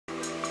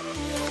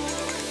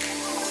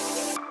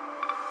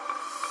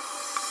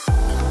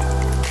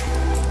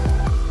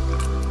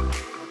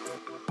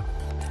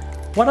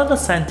What are the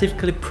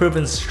scientifically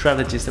proven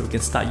strategies that we can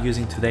start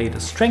using today to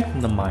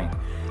strengthen the mind?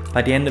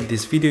 By the end of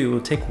this video, you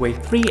will take away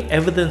 3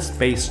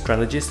 evidence-based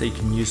strategies that you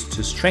can use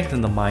to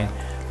strengthen the mind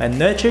by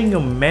nurturing your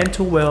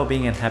mental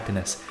well-being and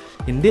happiness.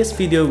 In this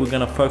video, we're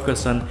going to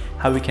focus on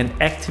how we can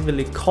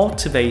actively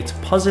cultivate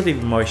positive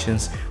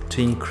emotions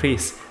to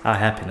increase our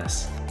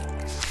happiness.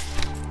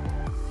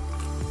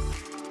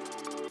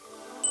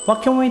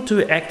 What can we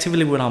do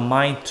actively with our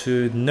mind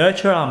to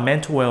nurture our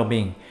mental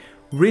well-being?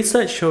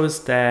 Research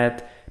shows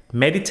that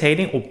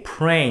meditating or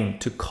praying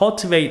to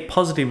cultivate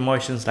positive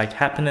emotions like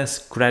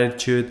happiness,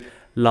 gratitude,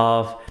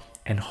 love,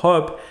 and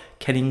hope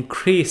can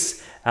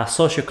increase our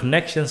social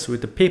connections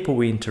with the people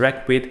we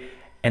interact with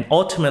and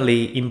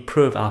ultimately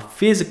improve our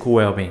physical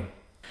well-being.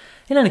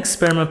 In an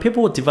experiment,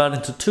 people were divided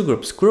into 2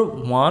 groups. Group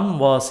 1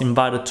 was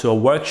invited to a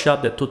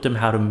workshop that taught them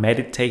how to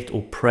meditate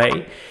or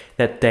pray,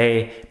 that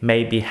they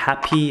may be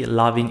happy,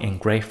 loving, and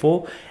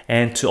grateful,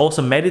 and to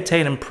also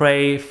meditate and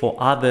pray for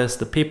others,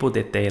 the people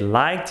that they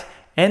liked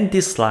and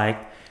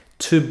disliked,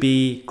 to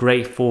be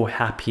grateful,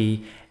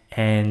 happy,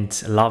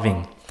 and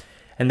loving.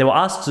 And they were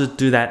asked to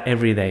do that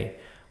every day.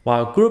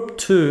 While group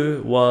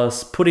 2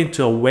 was put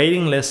into a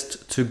waiting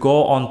list to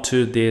go on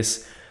to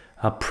this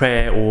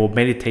prayer or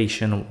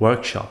meditation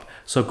workshop.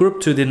 So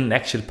group 2 didn't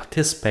actually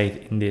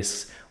participate in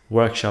this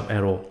workshop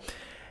at all.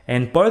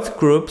 And both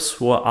groups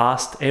were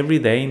asked every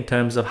day in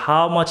terms of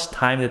how much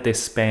time that they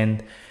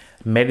spend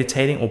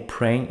meditating or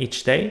praying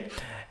each day,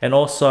 and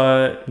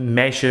also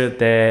measure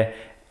their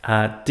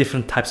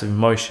different types of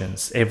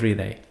emotions every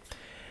day.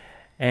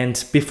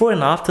 And before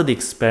and after the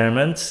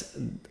experiment,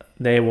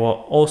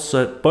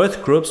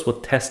 both groups were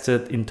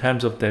tested in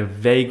terms of their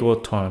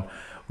vagal tone,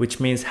 which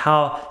means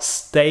how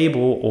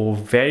stable or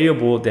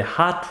variable their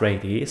heart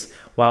rate is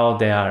while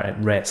they are at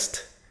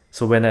rest.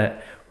 So when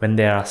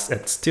they are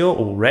at still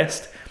or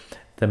rest,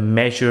 the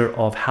measure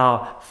of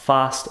how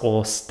fast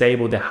or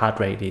stable their heart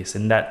rate is,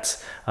 and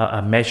that's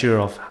a measure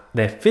of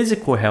their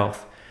physical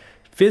health,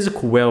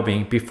 physical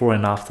well-being before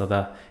and after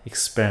the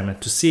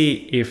experiment, to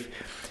see if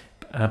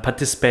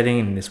participating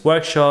in this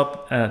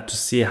workshop, to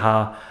see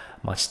how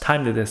much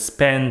time that they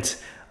spend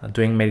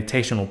doing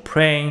meditation or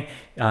praying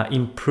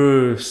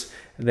improves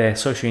their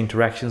social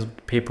interactions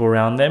with people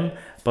around them,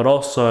 but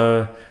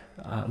also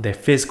their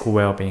physical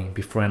well-being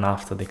before and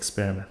after the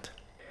experiment.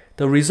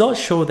 The results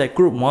show that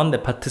group 1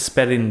 that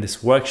participated in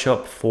this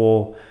workshop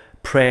for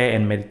prayer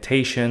and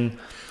meditation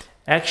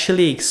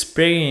actually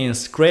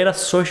experienced greater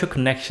social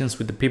connections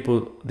with the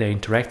people they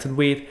interacted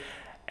with,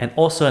 and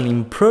also an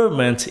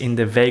improvement in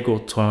the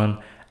vagal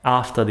tone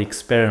after the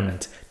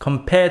experiment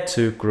compared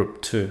to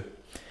group 2.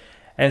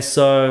 And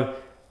so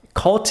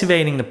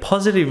cultivating the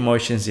positive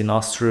emotions in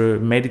us through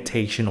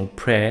meditation or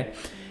prayer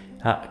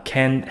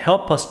can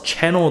help us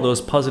channel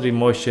those positive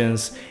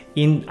emotions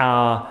in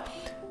our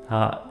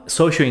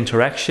social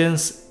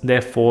interactions,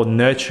 therefore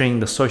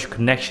nurturing the social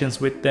connections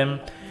with them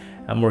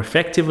more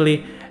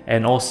effectively,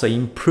 and also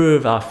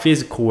improve our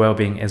physical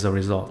well-being as a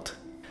result.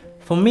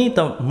 For me,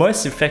 the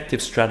most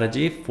effective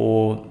strategy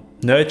for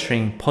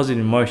nurturing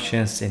positive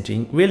emotions and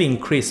to really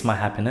increase my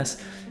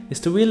happiness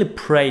is to really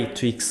pray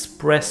to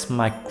express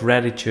my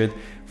gratitude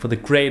for the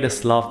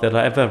greatest love that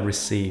I ever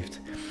received.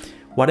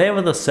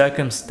 Whatever the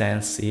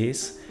circumstance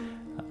is,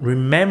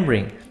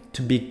 remembering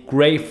to be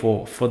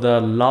grateful for the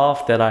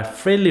love that I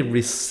freely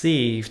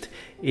received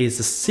is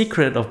the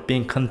secret of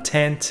being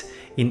content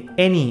in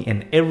any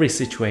and every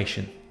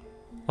situation.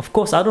 Of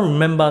course, I don't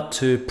remember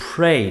to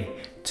pray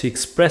to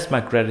express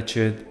my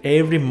gratitude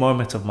every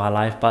moment of my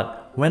life,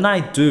 but when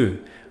I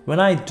do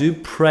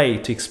pray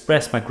to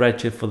express my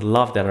gratitude for the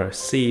love that I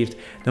received,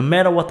 no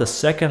matter what the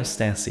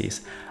circumstance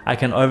is, I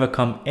can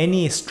overcome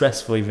any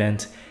stressful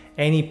event,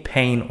 any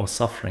pain or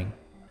suffering.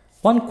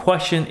 One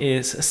question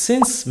is,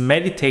 since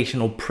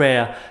meditation or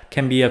prayer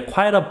can be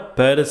quite a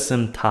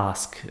burdensome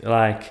task,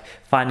 like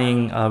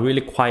finding a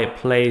really quiet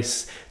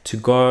place to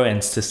go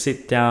and to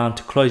sit down,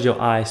 to close your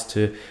eyes,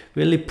 to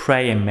really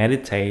pray and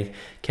meditate,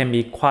 can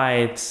be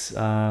quite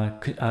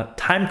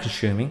time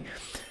consuming,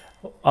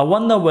 I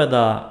wonder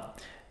whether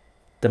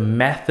the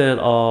method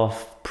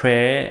of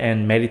prayer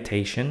and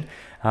meditation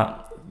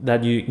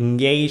that you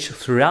engage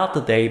throughout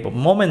the day, but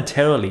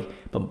momentarily,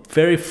 but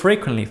very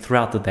frequently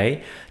throughout the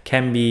day,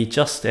 can be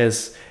just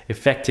as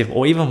effective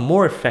or even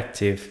more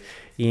effective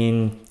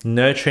in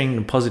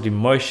nurturing positive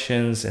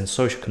emotions and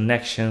social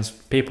connections,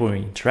 people we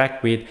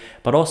interact with,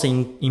 but also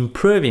in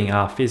improving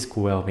our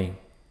physical well-being.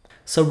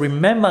 So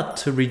remember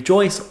to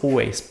rejoice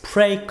always,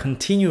 pray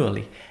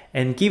continually,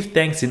 and give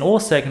thanks in all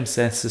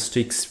circumstances to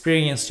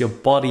experience your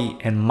body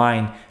and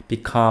mind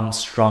become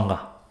stronger.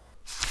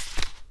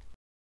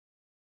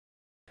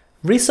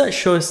 Research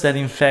shows that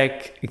in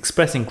fact,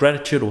 expressing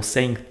gratitude or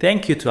saying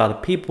thank you to other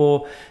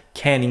people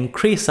can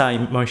increase our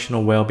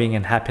emotional well-being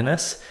and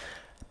happiness.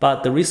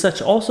 But the research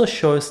also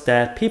shows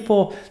that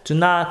people do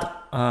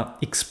not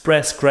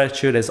express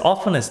gratitude as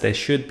often as they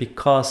should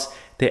because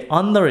they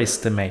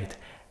underestimate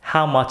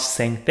how much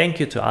saying thank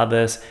you to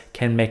others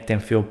can make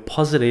them feel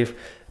positive,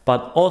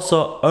 but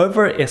also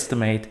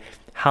overestimate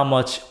how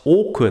much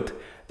awkward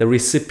the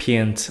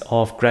recipient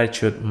of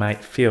gratitude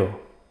might feel.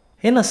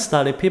 In a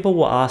study, people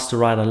were asked to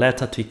write a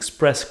letter to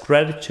express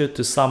gratitude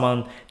to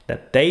someone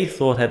that they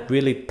thought had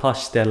really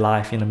touched their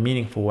life in a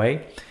meaningful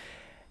way.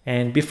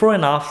 And before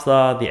and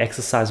after the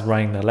exercise of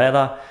writing the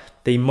letter,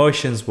 the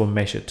emotions were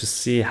measured to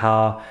see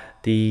how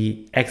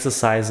the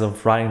exercise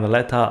of writing the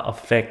letter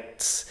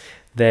affects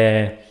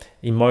their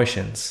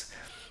emotions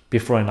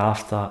before and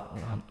after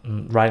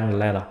writing the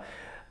letter.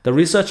 The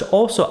research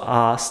also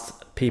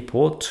asked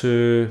people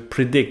to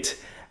predict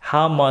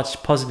how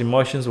much positive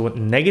emotions or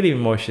negative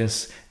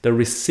emotions the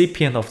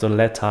recipient of the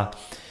letter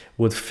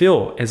would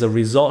feel as a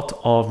result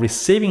of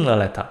receiving the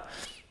letter.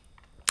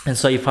 And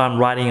so if I'm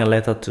writing a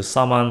letter to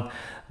someone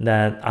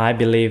that I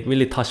believe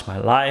really touched my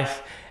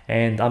life,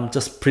 and I'm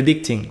just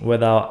predicting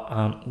whether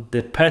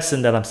the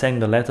person that I'm sending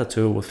the letter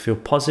to will feel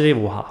positive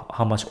or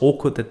how much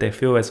awkward that they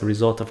feel as a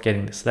result of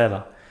getting this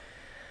letter.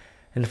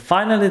 And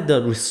finally,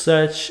 the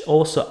research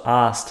also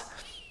asked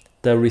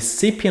the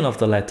recipient of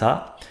the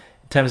letter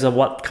in terms of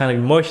what kind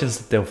of emotions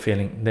that they're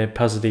feeling, their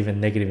positive and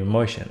negative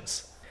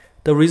emotions.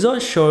 The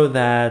results show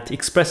that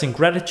expressing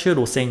gratitude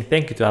or saying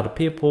thank you to other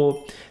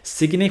people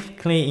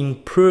significantly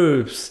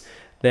improves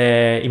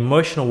their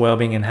emotional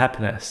well-being and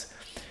happiness.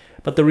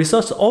 But the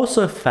research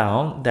also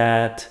found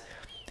that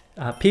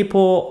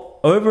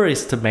people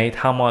overestimate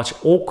how much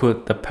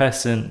awkward the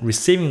person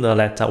receiving the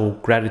letter or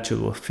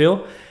gratitude will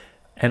feel,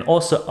 and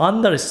also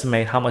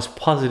underestimate how much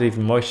positive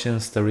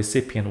emotions the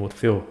recipient would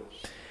feel.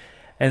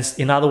 And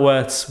in other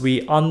words,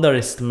 we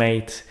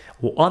underestimate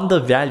or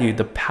undervalue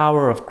the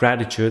power of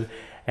gratitude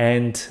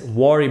and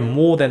worry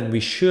more than we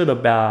should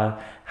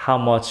about how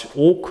much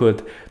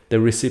awkward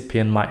the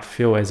recipient might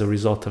feel as a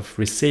result of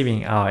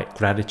receiving our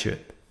gratitude.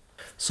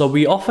 So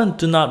we often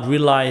do not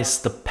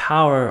realize the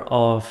power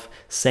of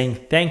saying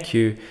thank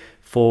you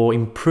for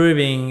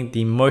improving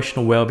the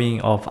emotional well-being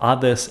of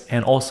others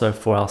and also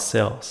for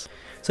ourselves.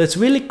 So it's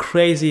really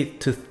crazy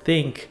to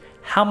think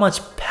how much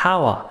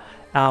power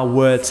our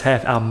words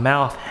have, our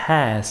mouth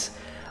has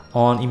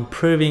on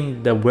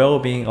improving the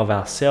well-being of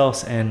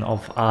ourselves and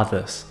of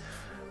others,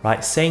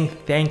 right? Saying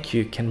thank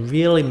you can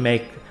really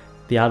make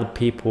the other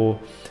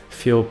people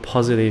feel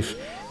positive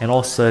and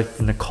also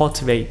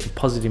cultivate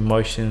positive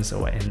emotions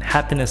and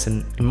happiness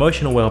and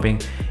emotional well-being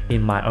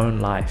in my own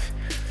life.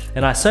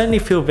 And I certainly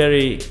feel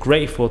very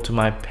grateful to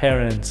my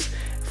parents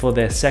for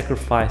their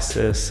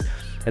sacrifices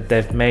that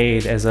they've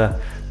made as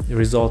a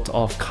result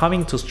of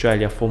coming to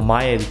Australia for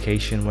my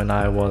education when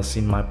I was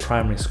in my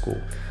primary school.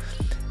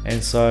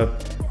 And so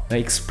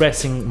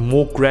expressing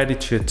more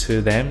gratitude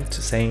to them,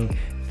 to saying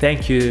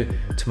thank you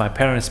to my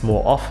parents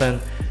more often,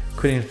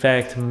 could in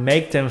fact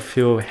make them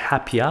feel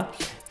happier,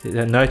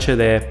 nurture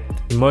their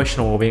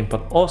emotional well-being,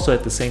 but also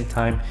at the same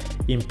time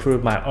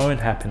improve my own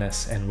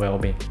happiness and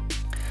well-being.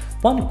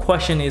 One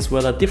question is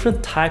whether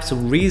different types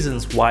of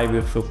reasons why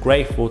we feel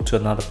grateful to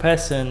another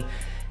person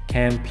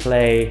can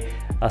play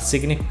a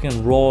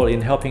significant role in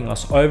helping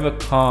us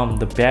overcome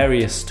the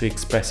barriers to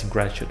expressing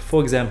gratitude.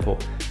 For example,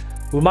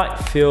 we might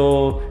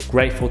feel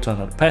grateful to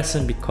another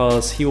person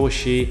because he or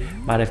she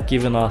might have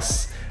given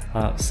us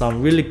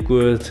some really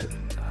good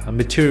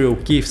material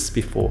gifts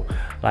before,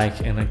 like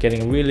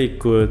getting a really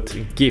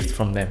good gift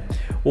from them.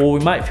 Or we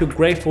might feel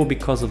grateful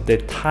because of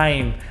their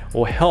time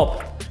or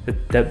help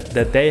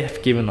that they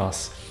have given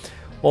us.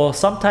 Or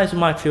sometimes we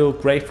might feel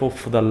grateful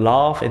for the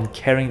love and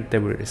caring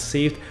that we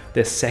received,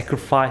 their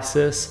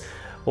sacrifices,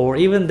 or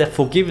even the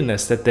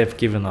forgiveness that they've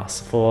given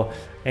us for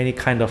any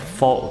kind of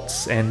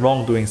faults and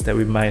wrongdoings that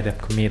we might have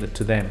committed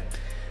to them.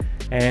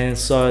 And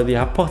so the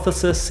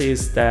hypothesis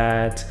is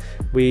that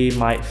we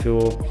might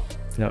feel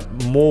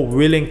more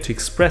willing to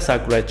express our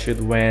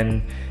gratitude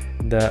when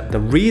the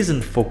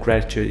reason for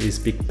gratitude is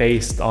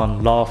based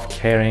on love,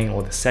 caring,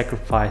 or the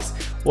sacrifice,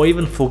 or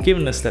even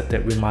forgiveness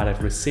that we might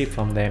have received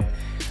from them,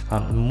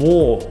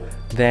 more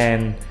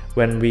than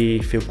when we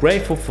feel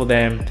grateful for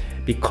them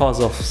because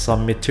of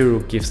some material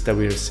gifts that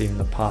we received in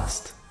the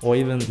past, or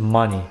even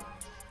money.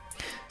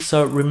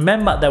 So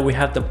remember that we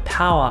have the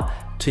power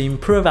to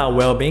improve our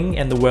well-being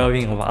and the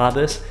well-being of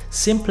others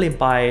simply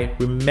by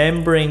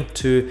remembering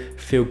to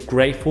feel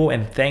grateful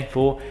and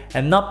thankful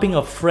and not being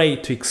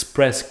afraid to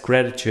express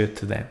gratitude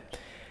to them.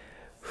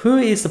 Who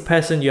is the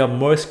person you are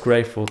most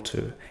grateful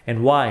to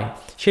and why?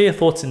 Share your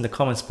thoughts in the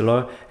comments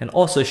below and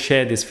also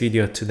share this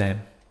video to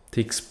them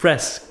to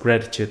express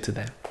gratitude to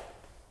them.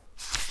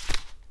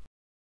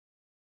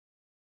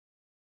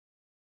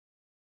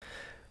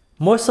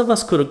 Most of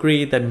us could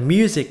agree that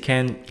music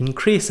can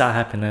increase our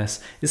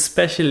happiness,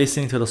 especially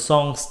listening to the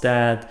songs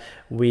that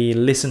we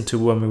listened to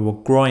when we were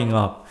growing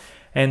up.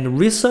 And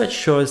research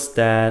shows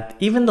that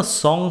even the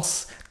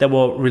songs that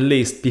were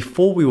released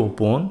before we were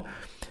born,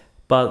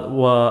 but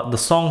were the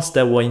songs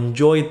that were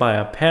enjoyed by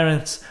our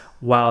parents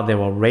while they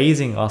were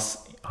raising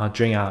us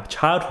during our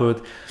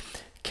childhood,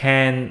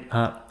 can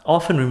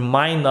often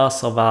remind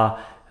us of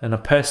our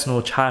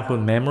personal childhood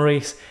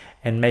memories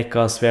and make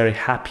us very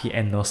happy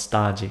and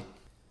nostalgic.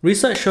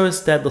 Research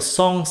shows that the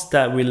songs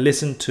that we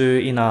listen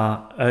to in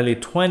our early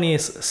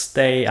 20s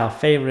stay our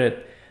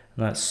favorite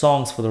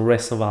songs for the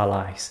rest of our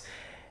lives.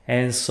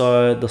 And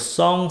so the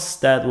songs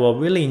that were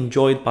really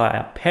enjoyed by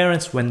our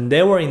parents when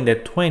they were in their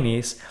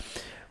 20s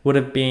would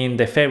have been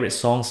their favorite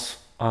songs,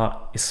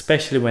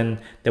 especially when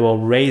they were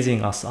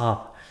raising us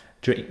up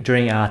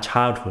during our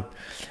childhood.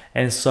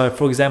 And so,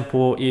 for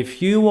example,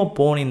 if you were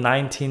born in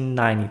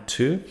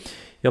 1992,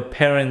 your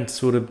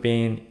parents would have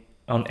been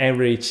on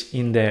average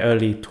in their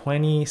early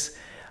 20s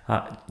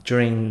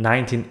during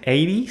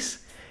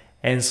 1980s.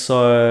 And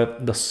so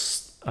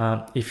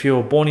if you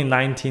were born in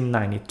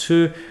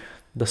 1992,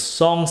 the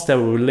songs that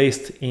were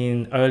released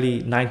in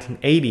early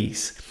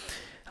 1980s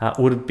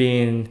would have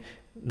been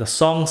the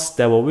songs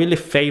that were really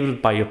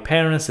favored by your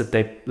parents, that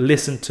they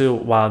listened to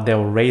while they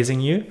were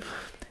raising you.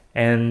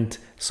 And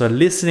so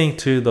listening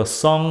to the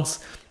songs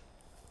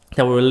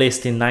that were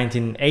released in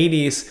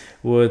 1980s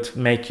would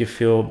make you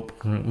feel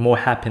more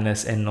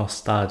happiness and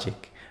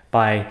nostalgic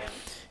by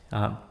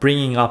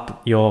bringing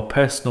up your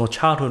personal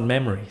childhood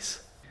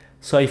memories.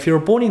 So if you were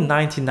born in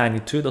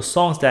 1992, the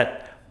songs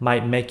that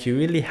might make you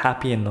really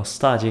happy and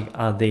nostalgic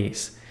are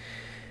these: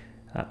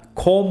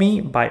 Call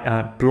Me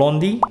by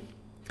Blondie,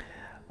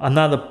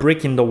 Another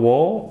Brick in the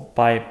Wall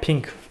by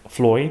Pink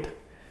Floyd,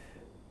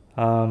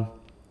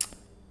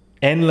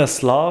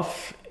 Endless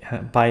Love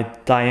by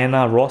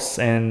Diana Ross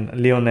and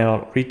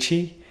Lionel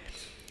Richie,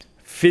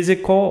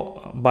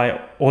 Physical by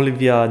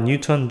Olivia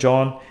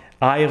Newton-John,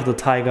 Eye of the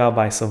Tiger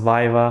by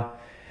Survivor,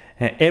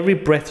 Every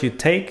Breath You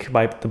Take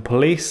by The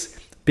Police,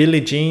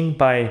 Billie Jean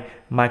by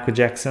Michael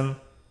Jackson,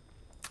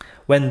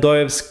 When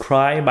Doves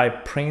Cry by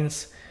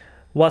Prince,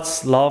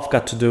 What's Love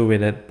Got to Do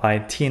With It by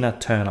Tina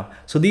Turner.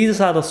 So these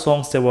are the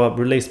songs that were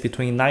released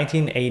between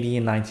 1980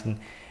 and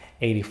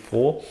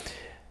 1984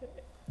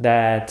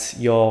 that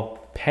your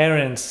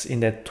parents in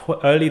their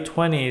early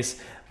 20s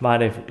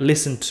might have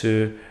listened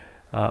to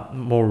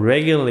more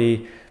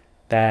regularly,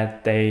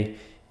 that they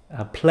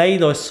play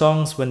those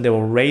songs when they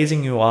were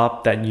raising you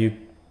up, that you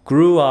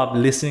grew up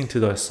listening to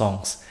those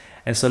songs.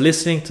 And so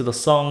listening to the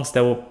songs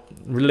that were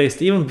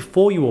released even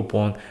before you were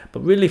born, but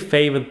really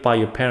favored by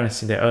your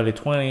parents in their early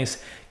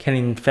 20s, can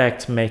in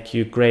fact make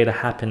you greater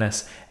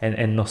happiness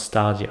and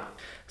nostalgia.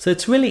 So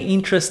it's really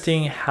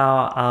interesting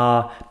how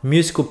our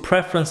musical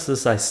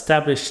preferences are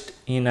established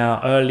in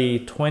our early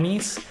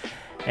 20s,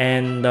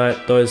 and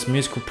those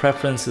musical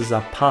preferences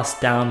are passed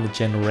down the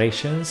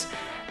generations,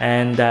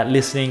 and that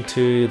listening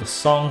to the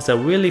songs that are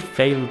really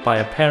favored by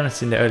our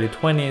parents in the early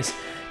 20s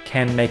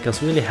can make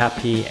us really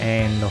happy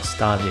and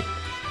nostalgic.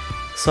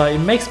 So it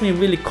makes me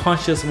really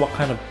conscious what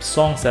kind of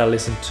songs that I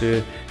listen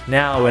to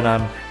now when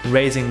I'm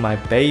raising my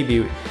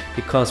baby,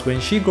 because when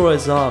she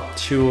grows up,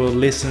 she will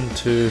listen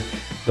to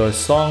those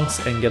songs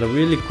and get a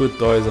really good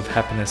dose of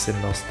happiness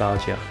and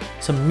nostalgia.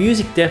 So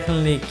music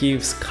definitely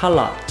gives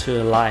color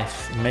to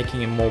life,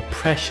 making it more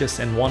precious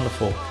and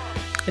wonderful.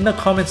 In the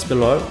comments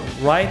below,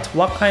 write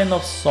what kind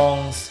of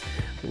songs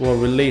were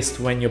released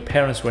when your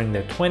parents were in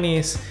their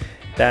 20s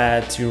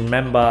that you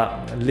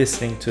remember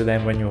listening to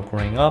them when you were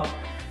growing up,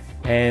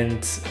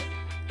 and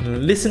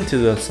listen to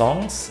the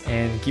songs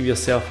and give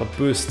yourself a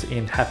boost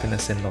in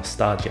happiness and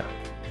nostalgia.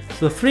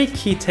 So the 3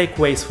 key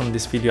takeaways from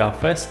this video are: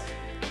 first,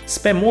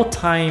 spend more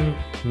time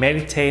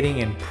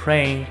meditating and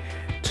praying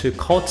to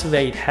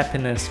cultivate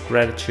happiness,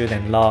 gratitude,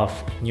 and love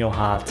in your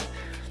heart.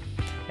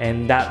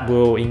 And that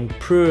will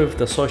improve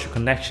the social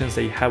connections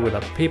that you have with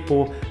other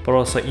people, but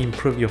also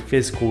improve your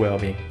physical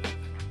well-being.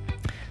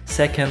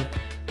 Second,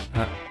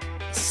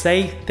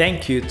 say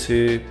thank you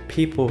to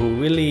people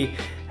who really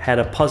had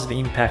a positive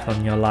impact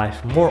on your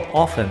life more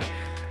often,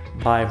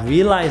 by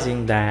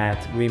realizing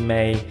that we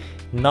may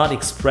not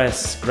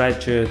express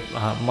gratitude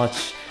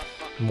much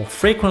more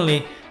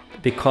frequently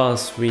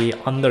because we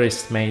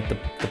underestimate the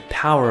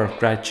power of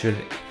gratitude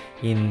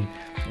in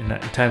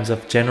terms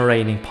of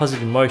generating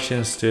positive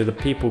emotions to the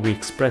people we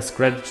express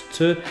gratitude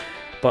to,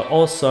 but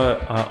also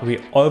we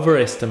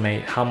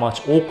overestimate how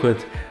much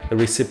awkward the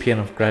recipient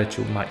of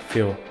gratitude might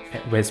feel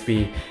as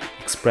we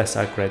express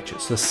our gratitude.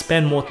 So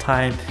spend more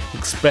time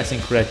expressing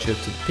gratitude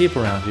to the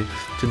people around you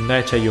to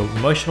nurture your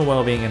emotional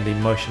well-being and the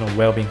emotional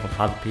well-being of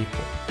other people.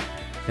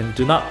 And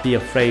do not be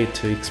afraid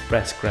to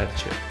express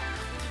gratitude.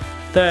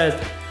 Third,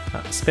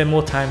 spend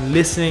more time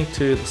listening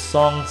to the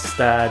songs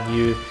that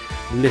you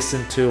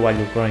listened to while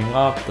you're growing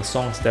up, the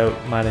songs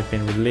that might have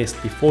been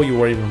released before you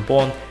were even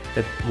born,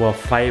 that were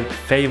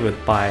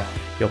favored by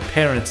your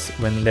parents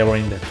when they were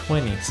in their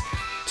 20s,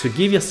 to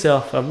give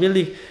yourself a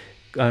really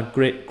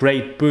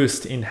great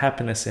boost in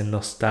happiness and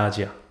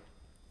nostalgia.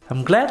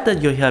 I'm glad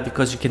that you're here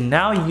because you can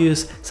now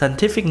use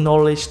scientific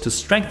knowledge to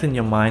strengthen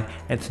your mind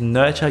and to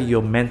nurture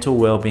your mental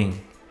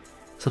well-being.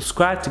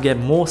 Subscribe to get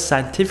more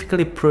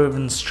scientifically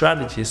proven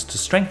strategies to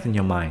strengthen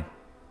your mind.